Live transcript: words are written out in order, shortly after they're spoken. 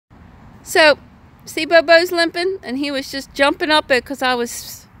So, see Bobo's limping, and he was just jumping up it because I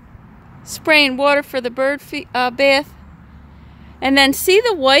was spraying water for the bird bath. And then see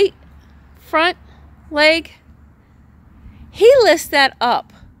the white front leg? He lifts that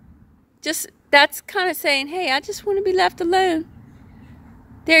up. That's kind of saying, hey, I just want to be left alone.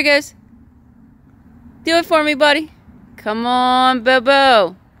 There he goes. Do it for me, buddy. Come on,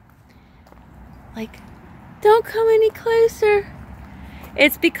 Bobo. Like, don't come any closer.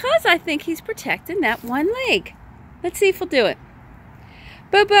 It's because I think he's protecting that one leg. Let's see if he'll do it.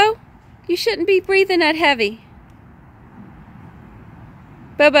 Bobo, you shouldn't be breathing that heavy.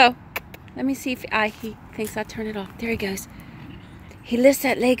 Bobo, let me see if he thinks I'll turn it off. There he goes. He lifts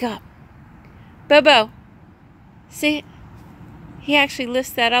that leg up. Bobo, see? He actually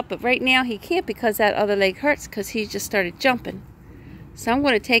lifts that up, but right now he can't because that other leg hurts because he just started jumping. So I'm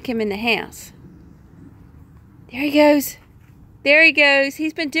going to take him in the house. There he goes. There he goes.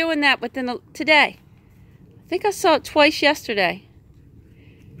 He's been doing that today. I think I saw it twice yesterday.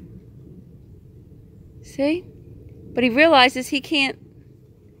 See? But he realizes he can't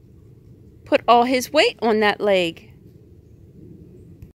put all his weight on that leg.